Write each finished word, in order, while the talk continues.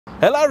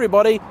Hello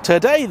everybody,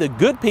 today the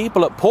good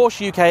people at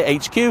Porsche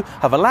UK HQ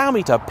have allowed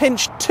me to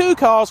pinch two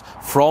cars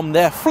from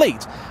their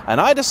fleet,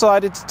 and I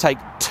decided to take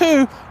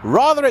two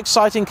rather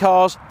exciting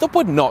cars that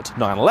were not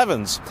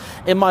 911s.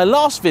 In my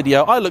last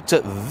video I looked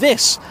at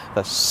this,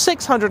 the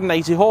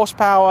 680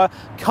 horsepower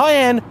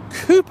Cayenne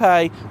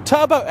Coupe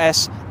Turbo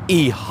S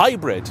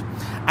e-hybrid,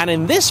 and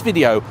in this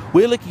video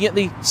we're looking at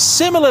the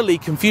similarly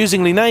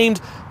confusingly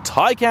named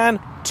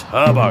Taycan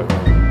Turbo.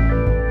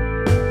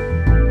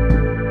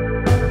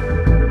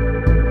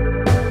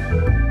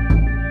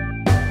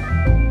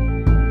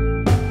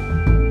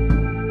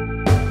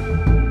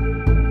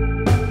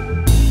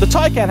 The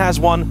Taycan has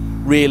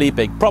one really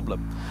big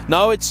problem.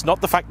 No, it's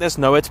not the fact there's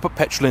nowhere to put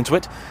petrol into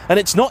it, and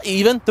it's not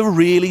even the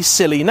really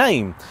silly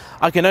name.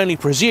 I can only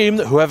presume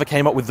that whoever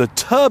came up with the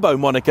Turbo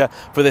moniker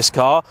for this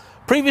car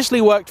previously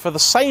worked for the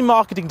same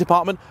marketing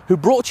department who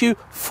brought you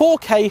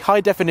 4K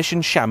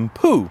high-definition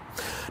shampoo.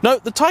 No,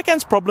 the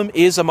Taycan's problem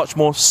is a much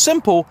more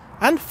simple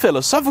and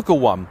philosophical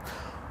one.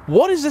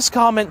 What is this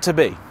car meant to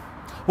be?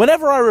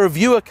 Whenever I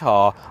review a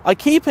car, I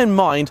keep in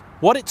mind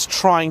what it's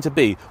trying to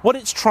be, what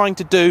it's trying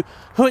to do,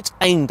 who it's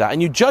aimed at,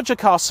 and you judge a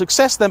car's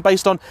success then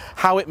based on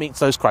how it meets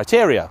those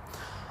criteria.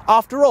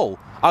 After all,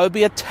 I would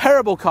be a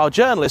terrible car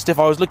journalist if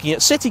I was looking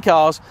at city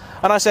cars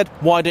and I said,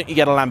 why don't you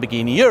get a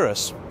Lamborghini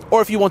Urus?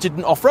 Or if you wanted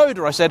an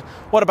off-roader, I said,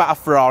 what about a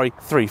Ferrari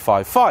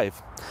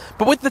 355?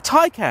 But with the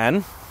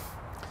Taycan,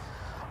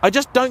 I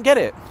just don't get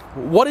it.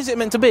 What is it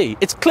meant to be?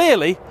 It's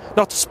clearly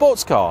not a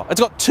sports car. It's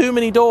got too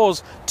many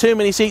doors, too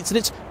many seats, and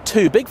it's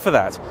too big for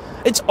that.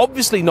 It's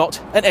obviously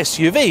not an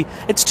SUV.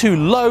 It's too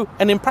low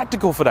and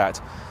impractical for that.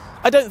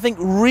 I don't think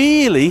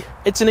really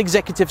it's an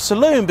executive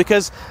saloon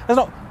because there's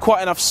not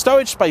quite enough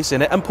stowage space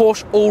in it, and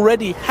Porsche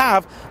already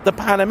have the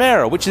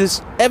Panamera, which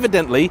is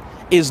evidently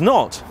is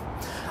not.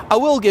 I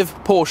will give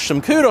Porsche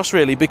some kudos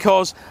really,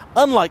 because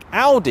unlike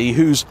Audi,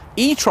 whose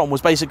e-tron was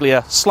basically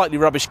a slightly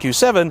rubbish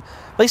Q7,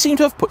 they seem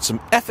to have put some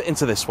effort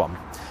into this one.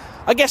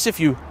 I guess if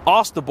you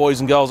asked the boys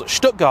and girls at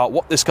Stuttgart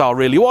what this car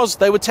really was,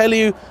 they would tell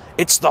you,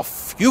 it's the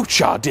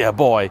future, dear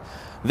boy.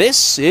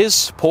 This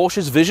is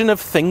Porsche's vision of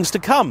things to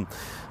come.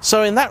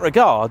 So in that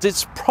regard,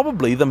 it's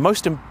probably the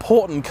most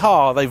important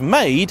car they've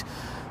made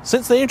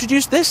since they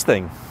introduced this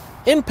thing.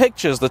 In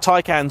pictures, the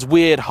Taycan's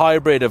weird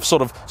hybrid of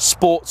sort of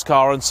sports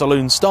car and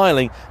saloon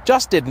styling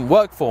just didn't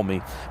work for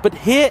me. But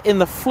here in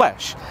the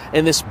flesh,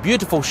 in this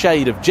beautiful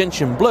shade of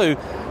gentian blue,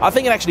 I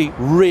think it actually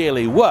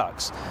really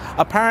works.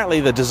 Apparently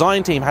the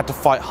design team had to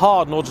fight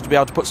hard in order to be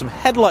able to put some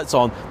headlights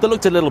on that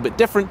looked a little bit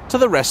different to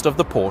the rest of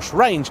the Porsche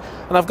range.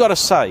 And I've got to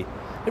say,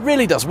 it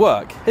really does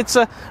work. It's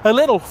a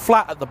little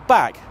flat at the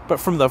back,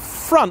 but from the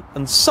front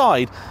and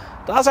side,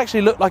 does actually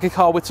look like a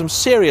car with some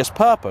serious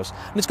purpose,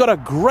 and it's got a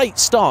great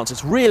stance.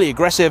 It's really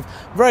aggressive,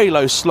 very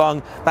low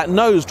slung. That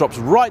nose drops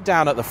right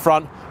down at the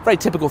front. Very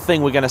typical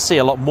thing we're going to see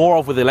a lot more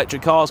of with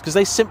electric cars, because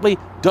they simply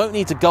don't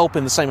need to gulp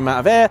in the same amount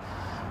of air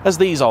as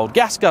these old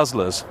gas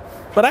guzzlers.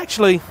 But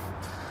actually,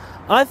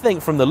 I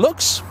think from the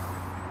looks,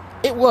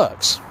 it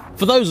works.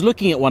 For those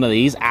looking at one of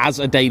these as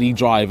a daily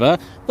driver,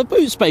 the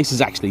boot space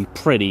is actually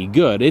pretty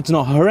good. It's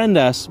not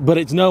horrendous, but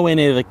it's nowhere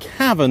near the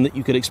cavern that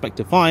you could expect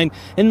to find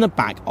in the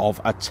back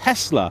of a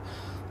Tesla.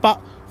 But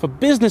for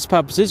business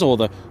purposes or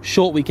the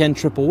short weekend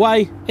trip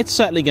away, it's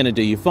certainly going to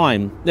do you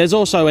fine. There's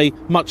also a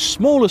much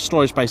smaller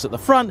storage space at the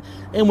front,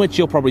 in which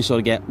you'll probably sort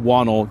of get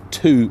one or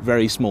two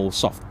very small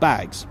soft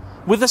bags.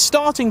 With a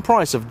starting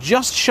price of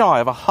just shy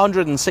of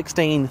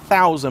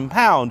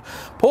 £116,000,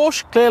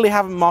 Porsche clearly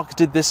haven't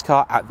marketed this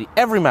car at the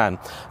everyman.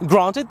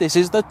 Granted, this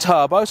is the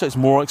Turbo, so it's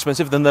more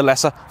expensive than the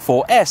lesser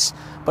 4S,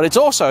 but it's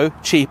also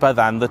cheaper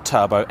than the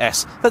Turbo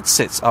S that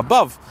sits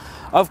above.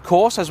 Of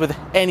course, as with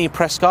any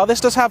press car,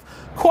 this does have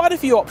quite a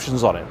few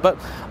options on it, but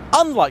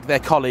unlike their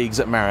colleagues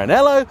at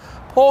Maranello,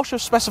 Porsche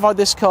have specified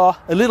this car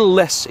a little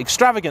less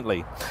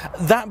extravagantly.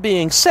 That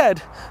being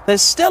said,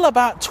 there's still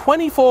about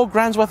 24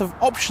 grand's worth of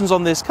options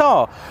on this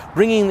car,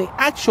 bringing the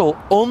actual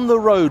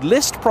on-the-road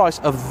list price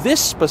of this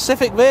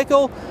specific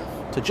vehicle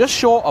to just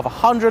short of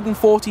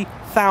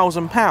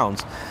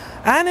 £140,000.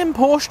 And in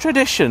Porsche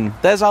tradition,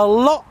 there's a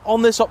lot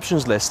on this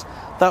options list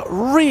that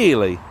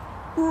really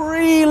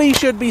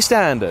should be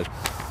standard.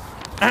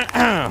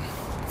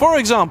 For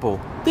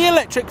example, the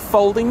electric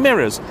folding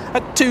mirrors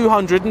at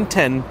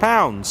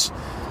 £210.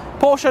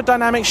 Porsche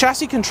dynamic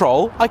chassis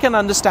control I can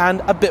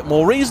understand a bit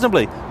more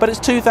reasonably, but it's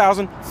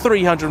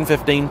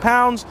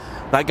 £2,315.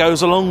 That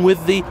goes along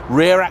with the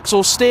rear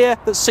axle steer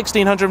that's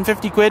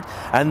 £1,650,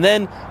 and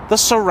then the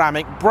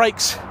ceramic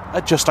brakes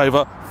at just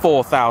over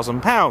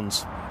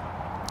 £4,000.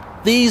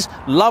 These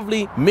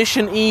lovely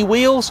Mission E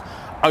wheels,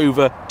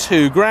 over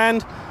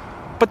 £2,000,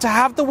 but to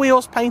have the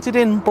wheels painted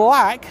in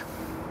black,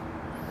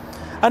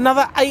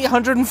 another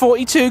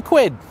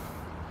 £842.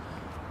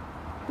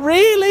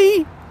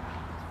 Really?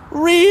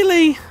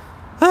 Really?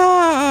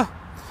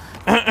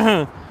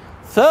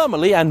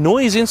 Thermally and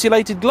noise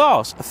insulated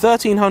glass,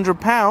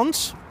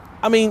 £1,300.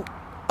 I mean,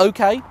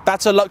 okay,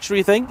 that's a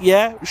luxury thing,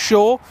 yeah,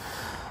 sure.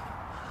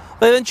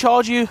 They then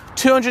charge you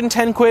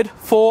 £210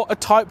 for a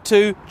Type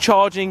 2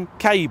 charging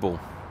cable.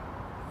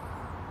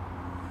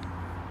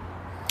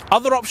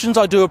 Other options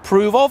I do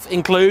approve of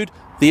include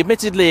the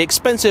admittedly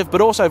expensive but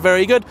also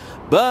very good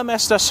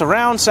Burmester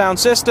surround sound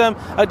system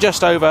at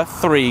just over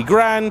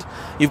 £3,000.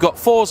 You've got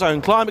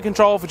 4-zone climate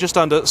control for just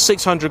under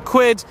 600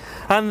 quid,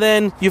 and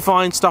then you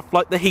find stuff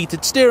like the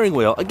heated steering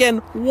wheel. Again,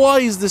 why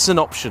is this an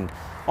option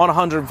on a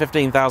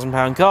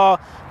 £115,000 car?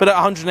 But at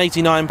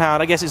 £189,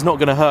 I guess it's not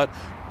going to hurt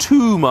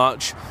too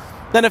much.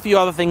 Then a few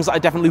other things that I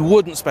definitely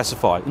wouldn't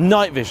specify.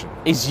 Night vision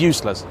is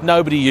useless.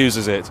 Nobody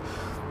uses it.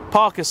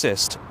 Park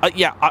assist.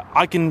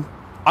 I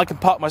can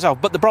park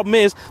myself, but the problem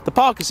is the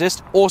park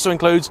assist also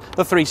includes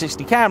the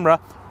 360 camera,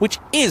 which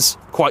is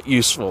quite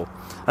useful,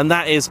 and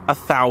that is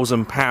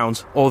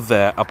 £1,000 or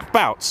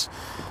thereabouts.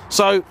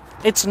 So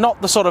it's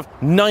not the sort of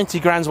 90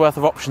 grand's worth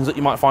of options that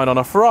you might find on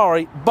a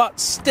Ferrari, but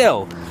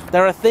still,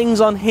 there are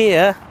things on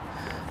here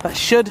that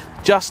should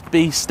just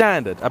be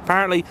standard.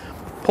 Apparently,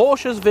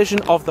 Porsche's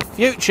vision of the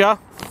future,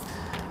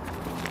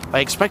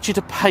 they expect you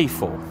to pay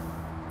for.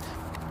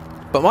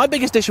 But my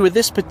biggest issue with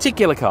this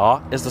particular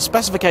car is the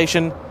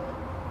specification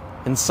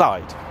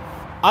inside.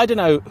 I don't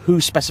know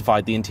who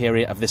specified the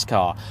interior of this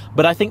car,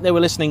 but I think they were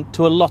listening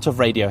to a lot of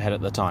Radiohead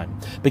at the time,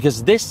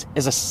 because this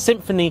is a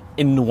symphony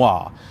in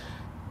noir.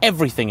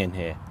 Everything in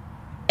here,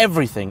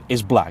 everything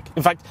is black.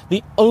 In fact,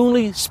 the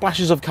only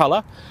splashes of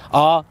colour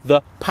are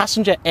the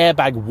passenger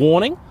airbag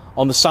warning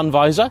on the sun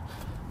visor,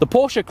 the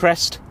Porsche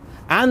crest,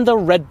 and the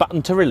red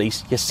button to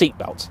release your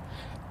seatbelt.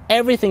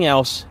 Everything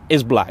else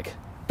is black.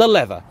 The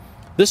leather,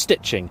 the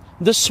stitching,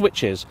 the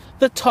switches,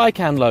 the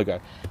Taycan logo.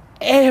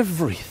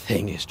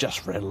 Everything is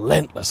just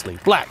relentlessly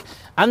black.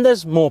 And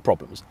there's more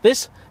problems.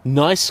 This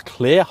nice,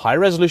 clear,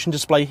 high-resolution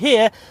display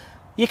here,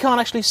 you can't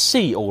actually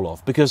see all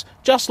of, because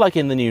just like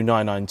in the new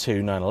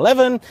 992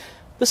 911,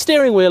 the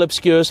steering wheel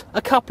obscures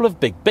a couple of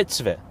big bits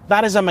of it.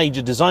 That is a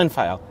major design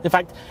fail. In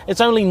fact,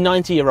 it's only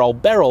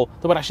 90-year-old Beryl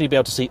that would actually be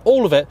able to see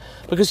all of it,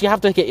 because you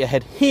have to get your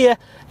head here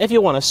if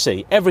you want to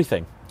see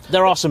everything.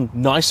 There are some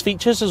nice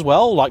features as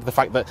well, like the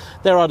fact that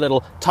there are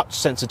little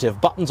touch-sensitive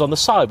buttons on the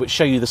side which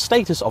show you the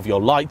status of your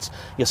lights,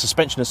 your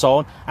suspension and so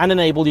on, and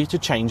enable you to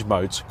change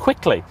modes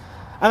quickly.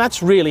 And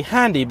that's really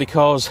handy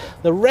because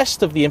the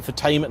rest of the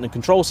infotainment and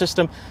control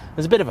system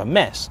is a bit of a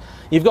mess.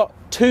 You've got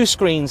 2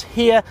 screens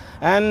here,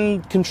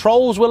 and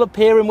controls will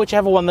appear in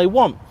whichever one they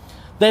want.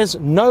 There's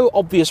no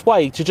obvious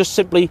way to just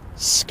simply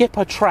skip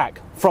a track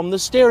from the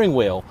steering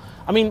wheel.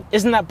 I mean,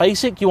 isn't that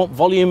basic? You want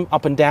volume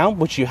up and down,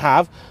 which you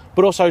have,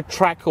 but also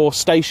track or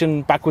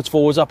station backwards,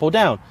 forwards, up or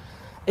down.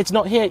 It's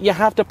not here. You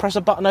have to press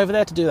a button over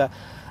there to do that.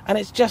 And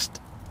it's just,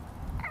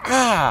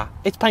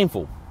 it's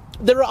painful.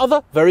 There are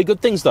other very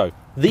good things though.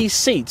 These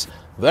seats,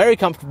 very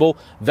comfortable,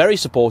 very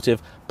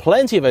supportive,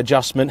 plenty of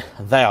adjustment,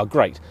 they are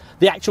great.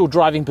 The actual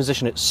driving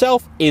position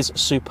itself is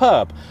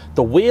superb.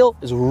 The wheel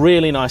is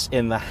really nice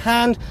in the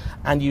hand,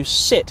 and you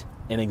sit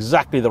in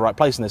exactly the right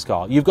place in this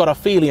car. You've got a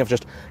feeling of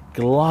just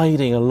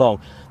gliding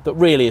along that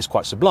really is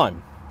quite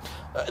sublime.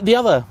 The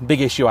other big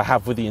issue I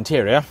have with the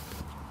interior,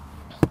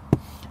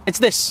 it's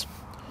this.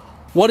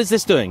 What is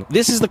this doing?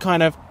 This is the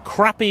kind of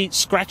crappy,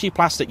 scratchy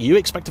plastic you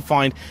expect to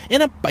find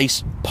in a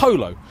base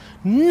Polo,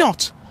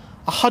 not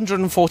a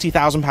 £140,000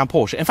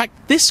 Porsche. In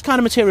fact, this kind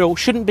of material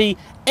shouldn't be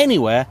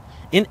anywhere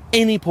in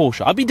any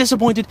Porsche. I'd be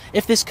disappointed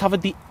if this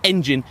covered the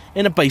engine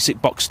in a basic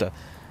Boxster.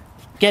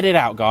 Get it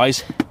out,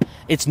 guys.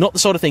 It's not the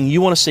sort of thing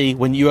you want to see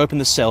when you open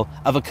the sill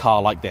of a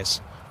car like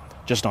this.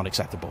 Just not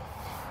acceptable.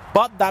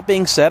 But that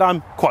being said,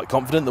 I'm quite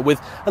confident that with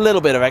a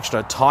little bit of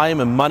extra time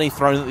and money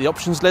thrown at the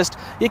options list,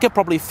 you could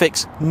probably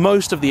fix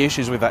most of the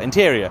issues with that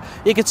interior.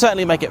 You could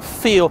certainly make it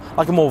feel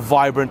like a more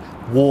vibrant,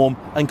 warm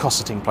and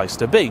cosseting place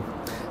to be.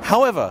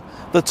 However,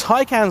 the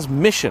Taycan's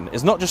mission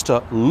is not just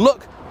to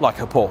look like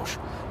a Porsche,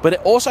 but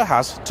it also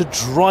has to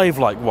drive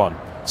like one.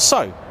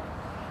 So,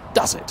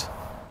 does it?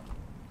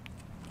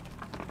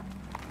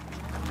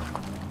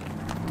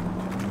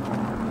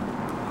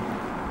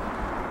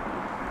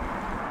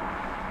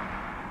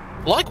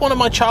 Like one of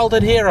my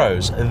childhood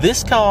heroes,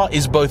 this car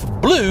is both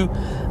blue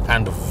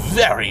and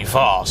very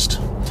fast.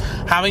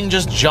 Having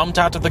just jumped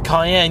out of the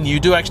Cayenne, you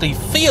do actually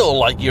feel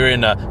like you're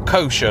in a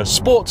kosher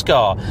sports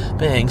car,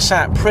 being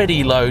sat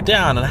pretty low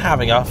down and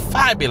having a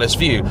fabulous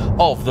view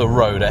of the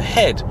road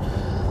ahead.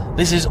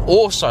 This is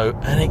also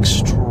an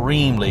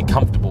extremely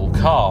comfortable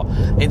car.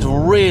 It's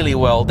really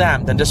well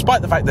damped, and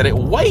despite the fact that it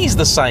weighs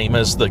the same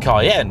as the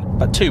Cayenne,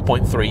 at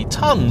 2.3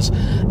 tons,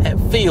 it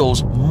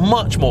feels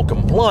much more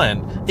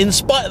compliant, in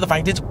spite of the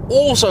fact it's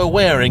also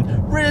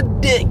wearing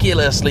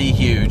ridiculously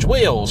huge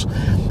wheels.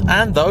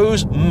 And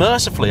those,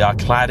 mercifully, are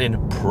clad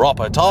in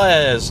proper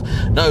tyres.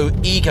 No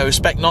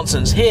eco-spec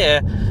nonsense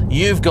here.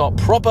 You've got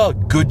proper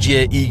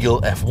Goodyear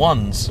Eagle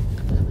F1s.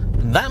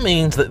 That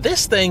means that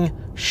this thing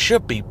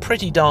should be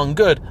pretty darn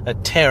good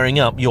at tearing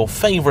up your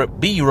favourite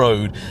B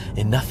road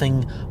in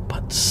nothing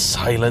but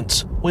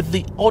silence, with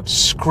the odd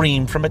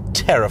scream from a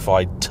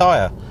terrified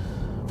tyre.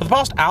 For the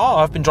past hour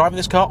I've been driving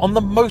this car on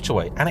the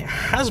motorway, and it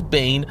has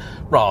been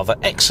rather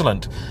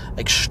excellent.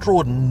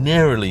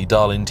 Extraordinarily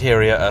dull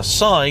interior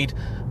aside,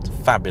 it's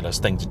fabulous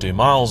thing to do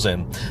miles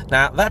in.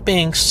 Now, that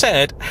being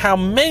said, how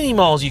many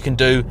miles you can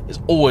do is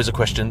always a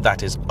question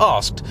that is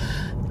asked.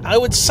 I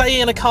would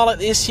say in a car like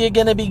this, you're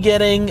going to be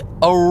getting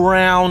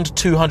around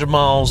 200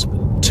 miles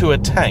to a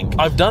tank.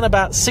 I've done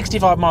about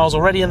 65 miles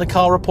already, and the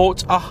car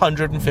reports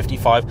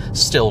 155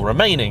 still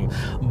remaining.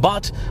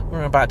 But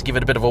we're about to give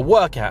it a bit of a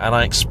workout, and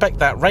I expect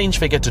that range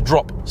figure to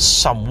drop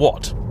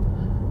somewhat.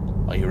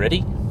 Are you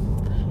ready?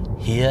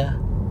 Here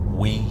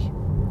we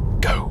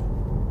go.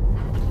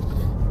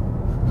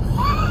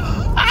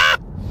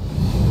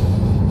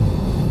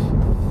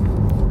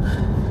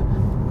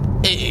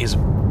 It is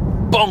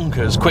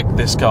bonkers quick,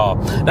 this car.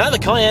 Now the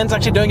Cayenne's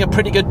actually doing a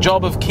pretty good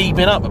job of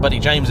keeping up. My buddy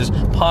James is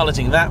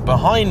piloting that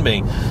behind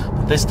me.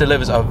 This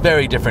delivers a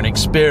very different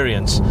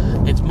experience.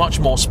 It's much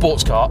more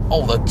sports car.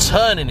 Oh, the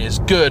turning is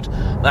good.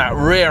 That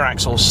rear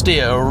axle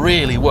steer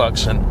really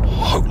works, and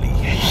holy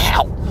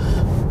hell,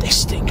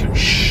 this thing can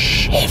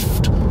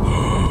shift.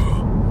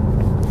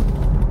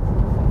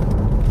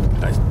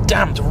 It's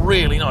damped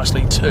really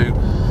nicely too.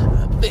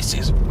 This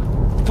is...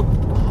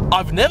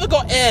 I've never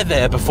got air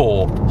there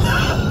before.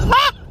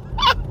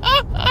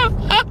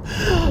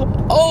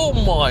 Oh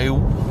my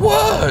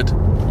word!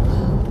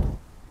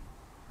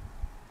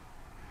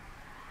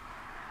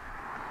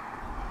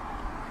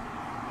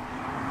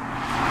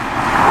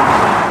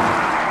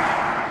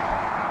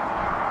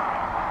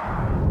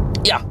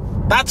 Yeah,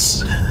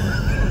 that's...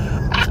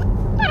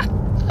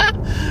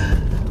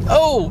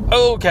 Oh,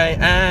 okay,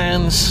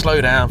 and slow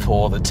down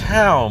for the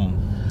town.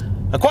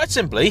 Now, quite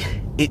simply,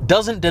 it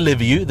doesn't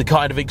deliver you the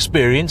kind of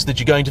experience that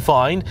you're going to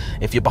find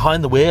if you're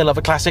behind the wheel of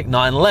a classic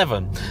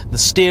 911. The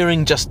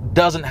steering just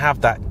doesn't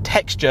have that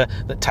texture,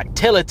 that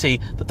tactility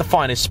that the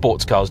finest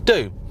sports cars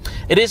do.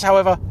 It is,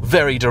 however,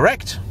 very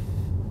direct.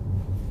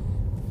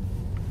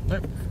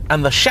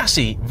 And the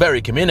chassis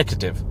very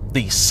communicative.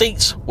 The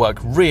seats work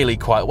really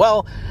quite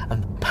well,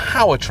 and the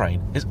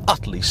powertrain is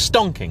utterly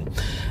stonking.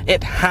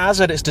 It has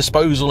at its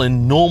disposal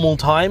in normal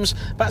times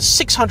about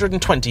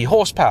 620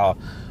 horsepower.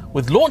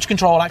 With launch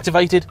control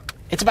activated,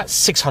 it's about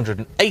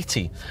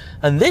 680.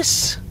 And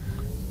this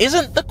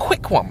isn't the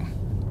quick one.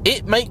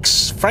 It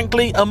makes,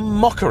 frankly, a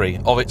mockery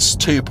of its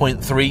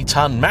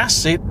 2.3-ton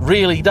mass. It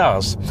really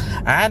does.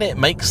 And it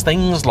makes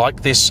things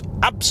like this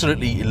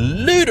absolutely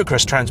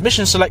ludicrous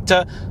transmission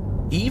selector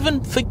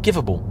even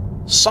forgivable.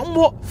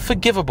 Somewhat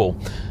forgivable.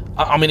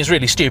 I mean, it's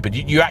really stupid.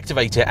 You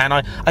activate it, and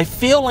I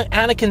feel like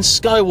Anakin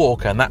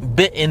Skywalker and that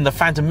bit in The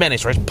Phantom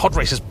Menace where his pod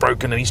race is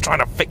broken and he's trying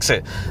to fix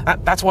it.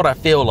 That's what I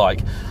feel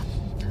like.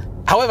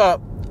 However,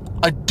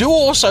 I do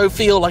also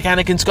feel like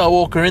Anakin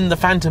Skywalker in The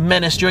Phantom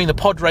Menace during the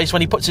pod race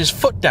when he puts his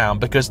foot down,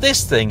 because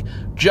this thing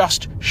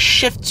just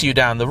shifts you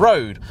down the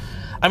road.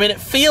 I mean, it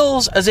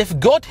feels as if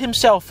God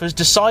himself has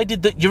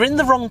decided that you're in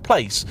the wrong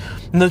place,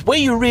 and the way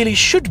you really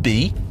should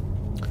be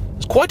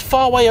is quite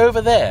far away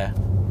over there.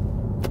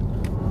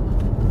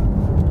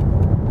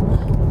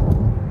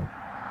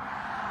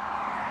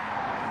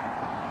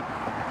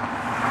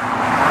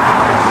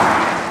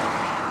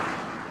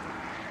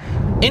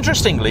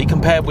 Interestingly,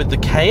 compared with the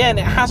Cayenne,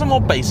 it has a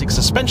more basic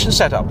suspension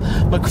setup.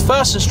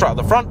 McPherson strut at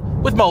the front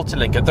with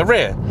multi-link at the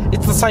rear.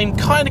 It's the same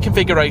kind of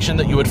configuration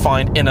that you would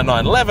find in a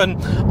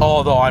 911,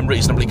 although I'm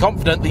reasonably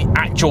confident the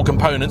actual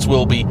components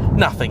will be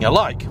nothing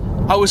alike.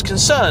 I was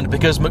concerned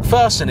because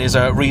McPherson is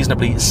a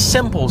reasonably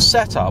simple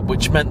setup,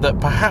 which meant that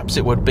perhaps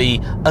it would be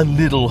a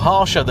little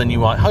harsher than you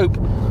might hope,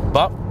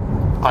 but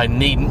I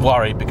needn't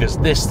worry because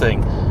this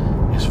thing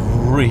is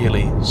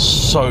really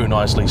so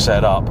nicely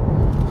set up.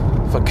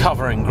 For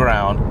covering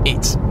ground,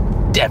 it's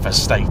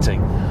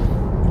devastating.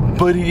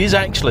 But it is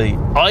actually,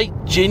 I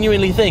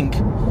genuinely think,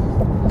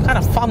 kind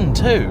of fun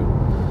too.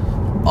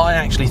 I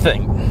actually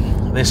think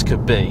this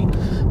could be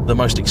the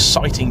most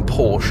exciting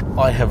Porsche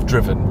I have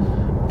driven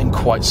in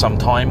quite some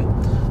time.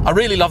 I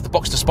really love the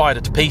Boxster Spider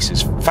to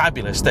pieces,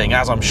 fabulous thing,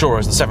 as I'm sure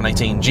as the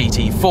 718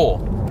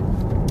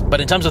 GT4.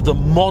 But in terms of the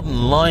modern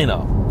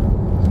lineup,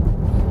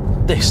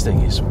 this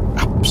thing is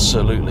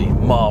absolutely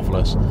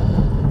marvellous.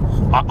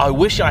 I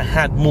wish I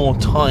had more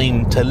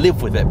time to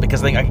live with it,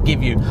 because I think I could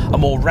give you a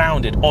more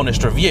rounded,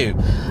 honest review.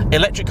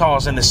 Electric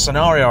cars in this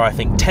scenario, I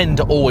think, tend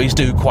to always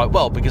do quite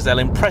well because they'll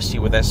impress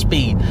you with their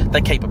speed, their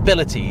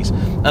capabilities,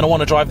 and I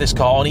want to drive this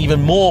car on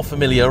even more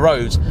familiar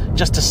roads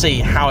just to see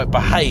how it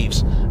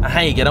behaves and how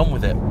you get on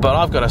with it. But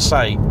I've got to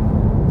say,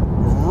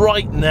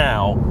 right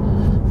now,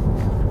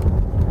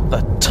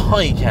 the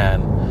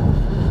Taycan,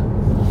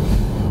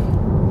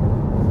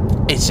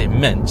 it's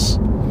immense.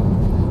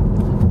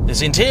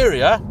 This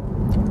interior,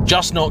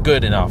 just not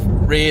good enough.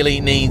 Really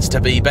needs to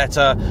be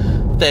better.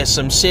 There's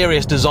some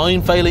serious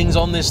design failings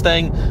on this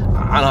thing,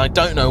 and I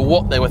don't know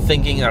what they were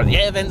thinking. The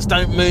air vents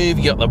don't move.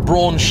 You got the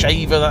brawn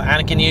shaver that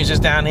Anakin uses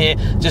down here.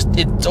 Just,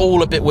 it's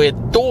all a bit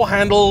weird. Door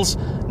handles,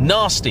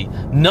 nasty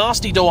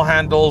door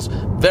handles.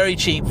 Very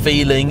cheap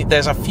feeling.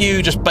 There's a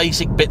few just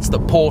basic bits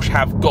that Porsche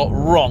have got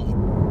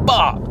wrong,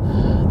 but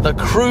the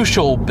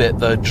crucial bit,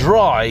 the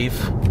drive,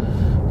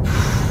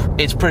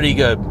 it's pretty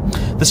good.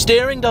 The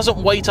steering doesn't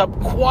weight up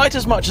quite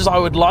as much as I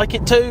would like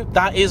it to.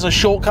 That is a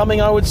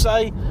shortcoming, I would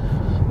say.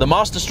 The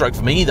masterstroke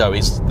for me, though,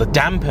 is the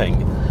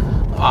damping.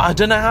 I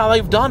don't know how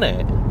they've done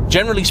it.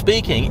 Generally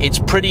speaking, it's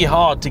pretty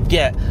hard to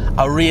get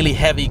a really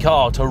heavy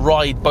car to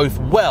ride both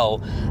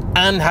well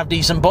and have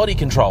decent body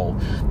control.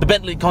 The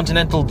Bentley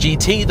Continental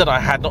GT that I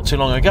had not too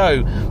long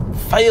ago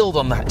failed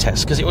on that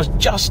test because it was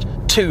just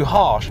too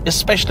harsh,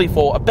 especially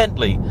for a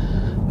Bentley.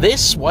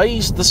 This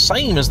weighs the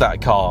same as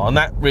that car, and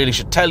that really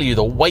should tell you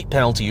the weight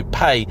penalty you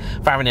pay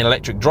for having an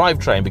electric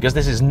drivetrain, because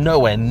this is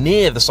nowhere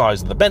near the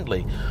size of the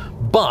Bentley.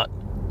 But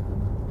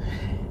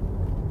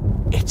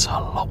it's a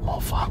lot more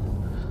fun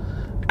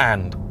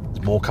and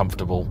more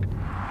comfortable.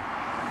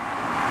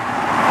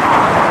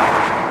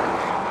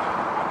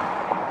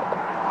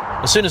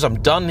 As soon as I'm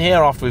done here,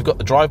 after we've got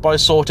the drive-by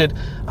sorted,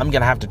 I'm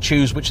going to have to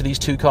choose which of these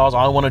two cars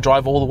I want to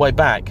drive all the way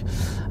back.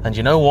 And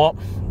you know what?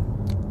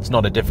 It's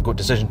not a difficult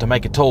decision to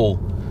make at all.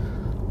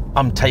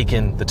 I'm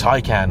taking the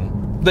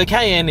Taycan. The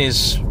Cayenne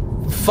is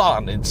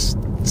fun, it's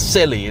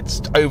silly,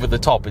 it's over the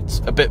top,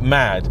 it's a bit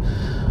mad.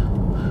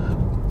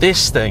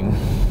 This thing,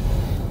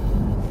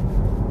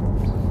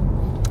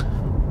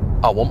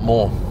 I want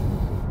more.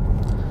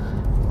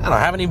 And I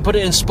haven't even put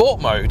it in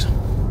sport mode.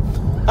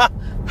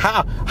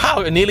 How?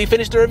 I nearly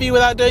finished the review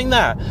without doing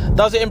that.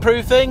 Does it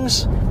improve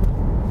things? I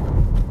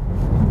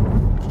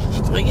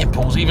think it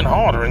pulls even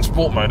harder in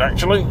sport mode,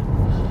 actually.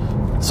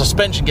 The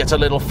suspension gets a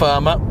little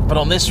firmer, but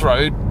on this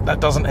road,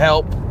 that doesn't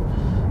help.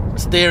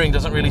 Steering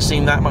doesn't really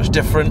seem that much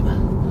different.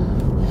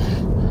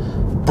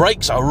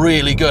 Brakes are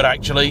really good,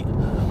 actually.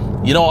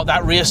 You know what?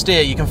 That rear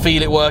steer, you can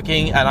feel it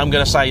working, and I'm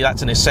going to say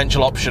that's an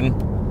essential option.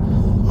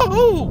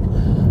 Woohoo!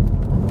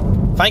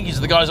 Thank you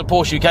to the guys at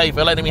Porsche UK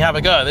for letting me have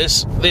a go at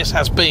this. This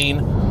has been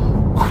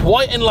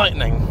quite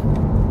enlightening.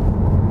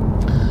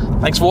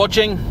 Thanks for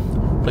watching.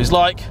 Please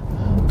like,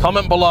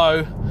 comment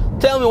below,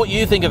 tell me what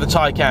you think of the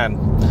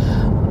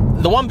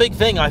Taycan. The one big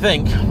thing, I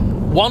think,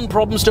 one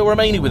problem still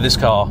remaining with this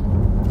car.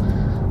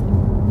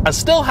 I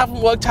still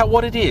haven't worked out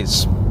what it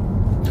is,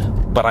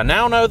 but I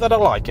now know that I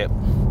like it.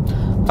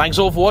 Thanks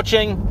all for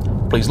watching.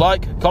 Please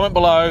like, comment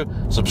below,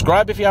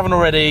 subscribe if you haven't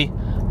already.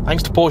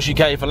 Thanks to Porsche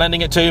UK for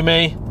lending it to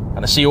me, and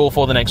I'll see you all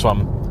for the next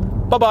one.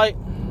 Bye-bye.